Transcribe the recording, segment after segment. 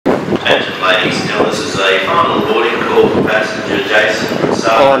Attention ladies, now this is a final boarding call for passenger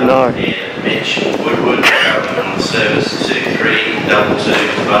Jashan and Mitch Woodward travelling on the service 23222 to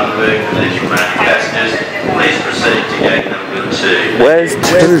Bundaberg. For these remaining passengers, please proceed to gate number 2. Where's 2?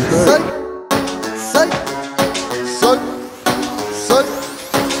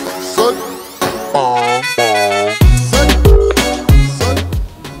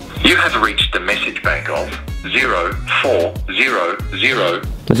 You have reached the message bank of 0400.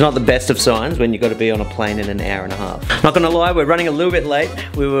 It's not the best of signs when you've got to be on a plane in an hour and a half. Not gonna lie, we're running a little bit late.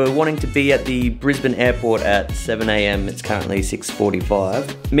 We were wanting to be at the Brisbane airport at 7 AM. It's currently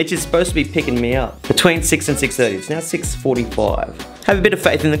 6:45. Mitch is supposed to be picking me up between 6 and 6:30. It's now 6:45. Have a bit of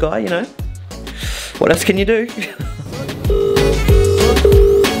faith in the guy, you know. What else can you do?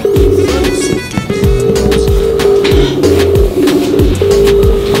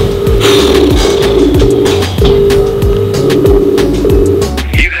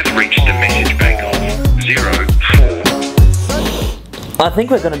 I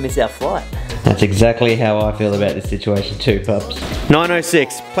think we're gonna miss our flight. That's exactly how I feel about this situation too, pups.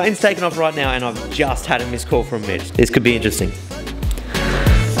 9:06, plane's taking off right now and I've just had a missed call from Mitch. This could be interesting.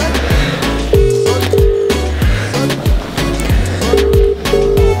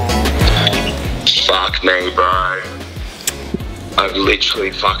 Fuck me, bro. I've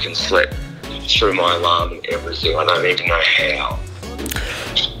literally fucking slept through my alarm and everything. I don't even know how.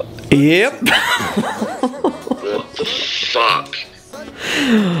 Yep. What the fuck?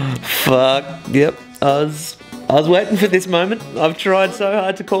 Fuck, yep. I was waiting for this moment. I've tried so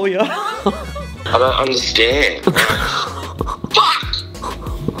hard to call you. I don't understand. Fuck!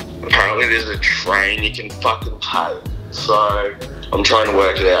 Apparently there's a train you can fucking take. So, I'm trying to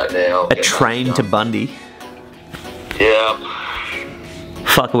work it out now. A train to Bundy? Yeah.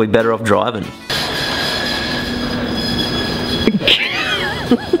 Fuck, are we better off driving?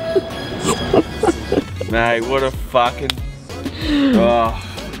 Mate, what a fucking... Oh,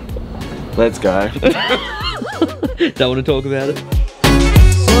 let's go. Don't want to talk about it.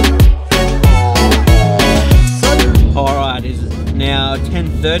 Alright, it's now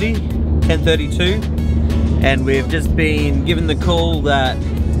 10:30, 10:32, and we've just been given the call that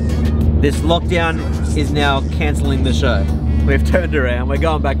this lockdown is now cancelling the show. We've turned around, we're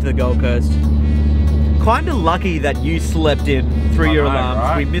going back to the Gold Coast. Kinda lucky that you slept in through your alarms.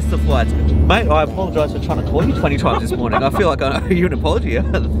 Right? We missed the flights. Mate, I apologise for trying to call you 20 times this morning. I feel like I owe you an apology.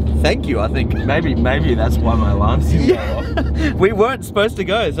 Thank you, I think. Maybe that's why my alarms didn't go off. We weren't supposed to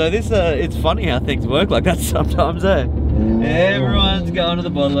go, so this it's funny how things work like that sometimes, eh? Everyone's going to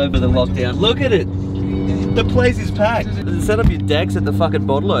the bottle over the lockdown. Look at it. The place is packed. Set up your decks at the fucking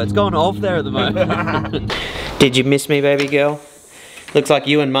bottle. It's going off there at the moment. Did you miss me, baby girl? Looks like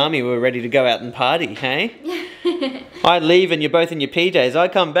you and Mommy were ready to go out and party, hey? I leave and you're both in your PJs. I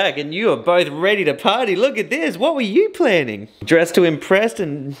come back and you are both ready to party. Look at this. What were you planning? Dressed to impress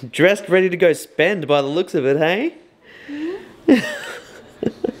and dressed ready to go spend by the looks of it, hey?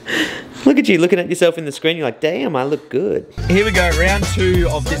 Look at you looking at yourself in the screen. You're like, damn, I look good. Here we go, round 2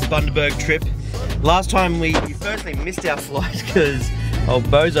 of this Bundaberg trip. Last time we firstly missed our flight because old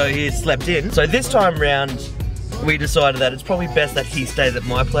Bozo here slept in. So this time round, we decided that it's probably best that he stays at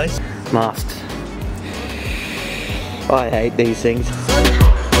my place. Masks. I hate these things.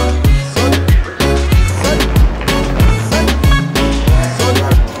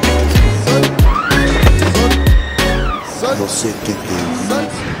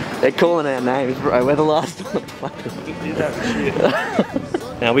 They're calling our names, bro. We're the last one.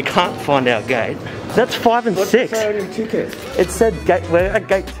 Now we can't find our gate. That's 5 and 6. What's the ticket? It said gate. We're at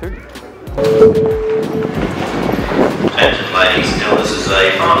gate 2. Attention ladies, now this is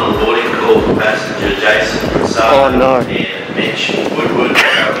a final boarding call for passenger Jashan and Mitch Woodward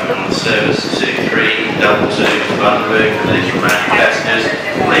travelling on the service 2322 to Bundaberg. For these remaining passengers,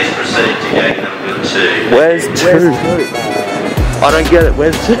 please proceed to gate number 2. Where's 2? I don't get it.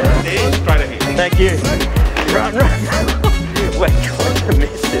 Where's 2? Straight ahead. Thank you. Run, run. We're going to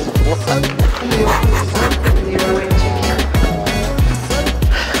miss this one.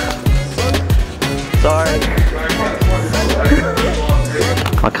 Sorry.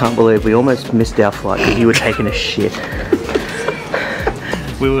 I can't believe we almost missed our flight because you were taking a shit.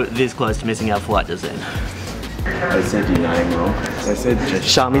 We were this close to missing our flight just then. They said your name wrong. They said just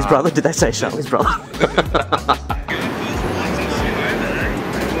Shami's brother? Did they say Shami's brother?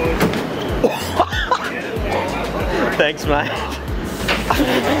 Thanks, mate.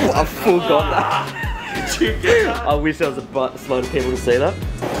 I forgot that. I wish there was a load of people to see that.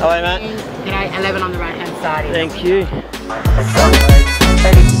 Oh, hey, mate. G'day, 11 on the right hand side. Thank you.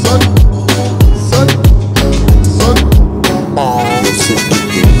 Oh,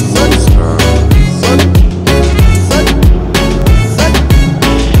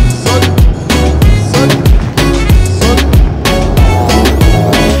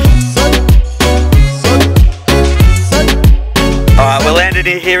 We're landed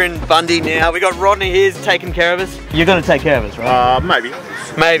here in Bundy now. We got Rodney here's taking care of us. You're gonna take care of us, right? Maybe.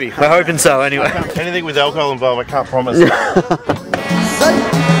 Maybe. We're hoping so anyway. Anything with alcohol involved, I can't promise.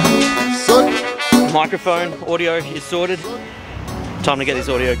 Microphone, audio is sorted. Time to get this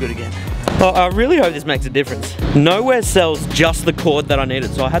audio good again. Well, I really hope this makes a difference. Nowhere sells just the cord that I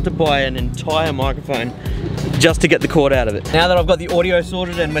needed, so I had to buy an entire microphone just to get the cord out of it. Now that I've got the audio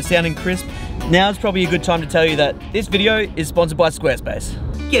sorted and we're sounding crisp, now is probably a good time to tell you that this video is sponsored by Squarespace.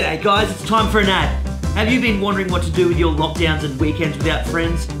 G'day guys, it's time for an ad. Have you been wondering what to do with your lockdowns and weekends without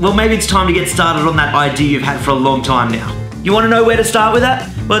friends? Well, maybe it's time to get started on that idea you've had for a long time now. You want to know where to start with that?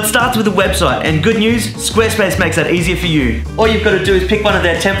 Well, it starts with a website, and good news, Squarespace makes that easier for you. All you've got to do is pick one of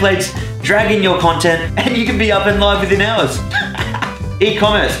their templates, drag in your content, and you can be up and live within hours.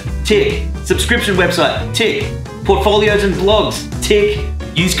 E-commerce, tick. Subscription website, tick. Portfolios and blogs, tick.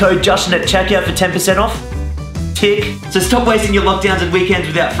 Use code Jashan at checkout for 10% off, tick. So stop wasting your lockdowns and weekends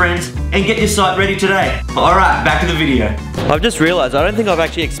without friends and get your site ready today. All right, back to the video. I've just realized I don't think I've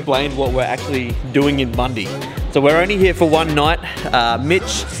actually explained what we're actually doing in Bundy. So we're only here for one night.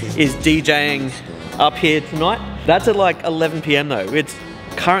 Mitch is DJing up here tonight. That's at like 11 PM though. It's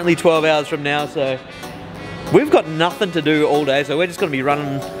currently 12 hours from now, so we've got nothing to do all day, so we're just gonna be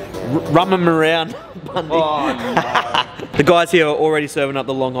rumming around Bundy. Oh, no. The guys here are already serving up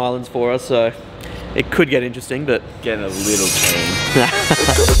the Long Islands for us, so it could get interesting, but getting a little keen.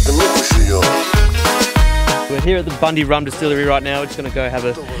 We're here at the Bundy Rum Distillery right now. We're just gonna go have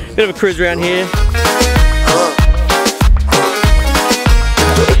a bit of a cruise around here.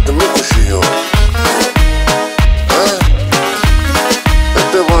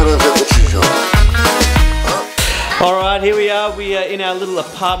 Alright, here we are. We are in our little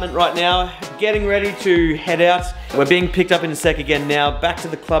apartment right now, getting ready to head out. We're being picked up in a sec again now, back to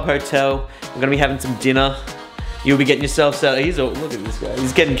the club hotel. We're gonna be having some dinner. You'll be getting yourself set. Look at this guy,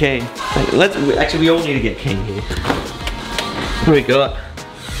 he's getting keen. Actually, we all need to get keen here. What do we got?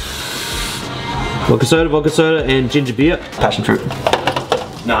 Vodka soda, and ginger beer. Passion fruit.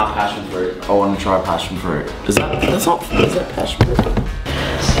 Nah, passion fruit. I want to try passion fruit. Is that passion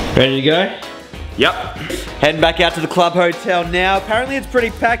fruit? Ready to go? Yep. Heading back out to the club hotel now. Apparently it's pretty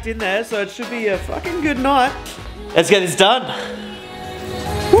packed in there, so it should be a fucking good night. Let's get this done.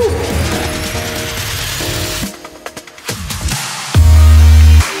 Woo.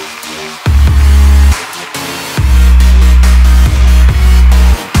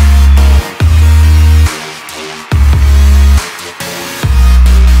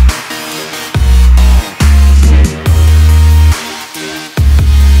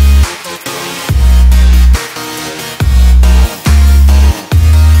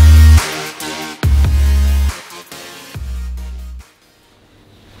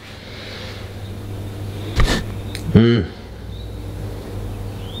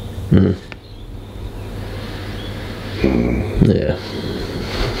 Yeah.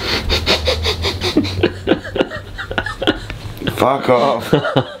 Fuck off.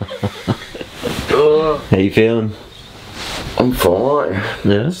 How you feeling? I'm fine.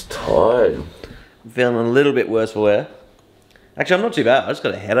 Yeah? Just tired. I'm feeling a little bit worse for wear. Actually, I'm not too bad. I just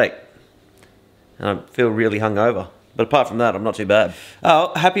got a headache. And I feel really hungover. But apart from that, I'm not too bad.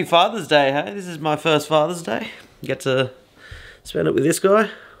 Oh, happy Father's Day, hey? This is my first Father's Day. Get to spend it with this guy.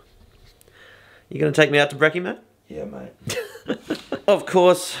 You gonna take me out to brekkie, mate? Yeah, mate. Of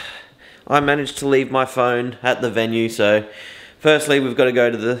course, I managed to leave my phone at the venue, so firstly we've got to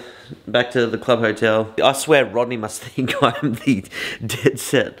go back to the club hotel. I swear Rodney must think I'm the dead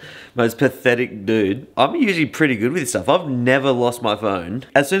set most pathetic dude. I'm usually pretty good with this stuff. I've never lost my phone.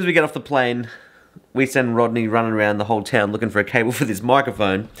 As soon as we get off the plane, we send Rodney running around the whole town looking for a cable for this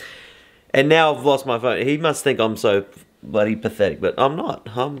microphone. And now I've lost my phone. He must think I'm so bloody pathetic, but I'm not.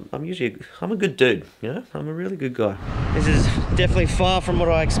 I'm a good dude, you know? I'm a really good guy. This is definitely far from what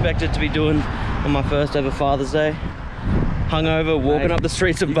I expected to be doing on my first ever Father's Day. Hungover, walking up the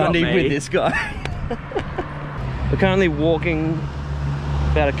streets of Bundy with this guy. We're currently walking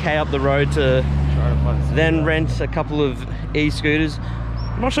about a K up the road to then rent a couple of e-scooters.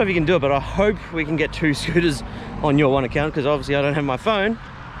 I'm not sure if you can do it, but I hope we can get 2 scooters on your one account, because obviously I don't have my phone.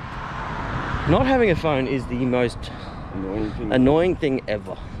 Not having a phone is the most annoying thing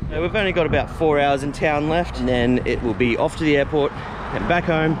ever. So we've only got about 4 hours in town left, and then it will be off to the airport and back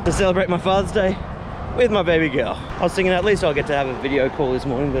home to celebrate my Father's Day with my baby girl. I was thinking at least I'll get to have a video call this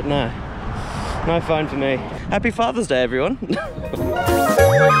morning, but no phone for me. Happy Father's Day, everyone.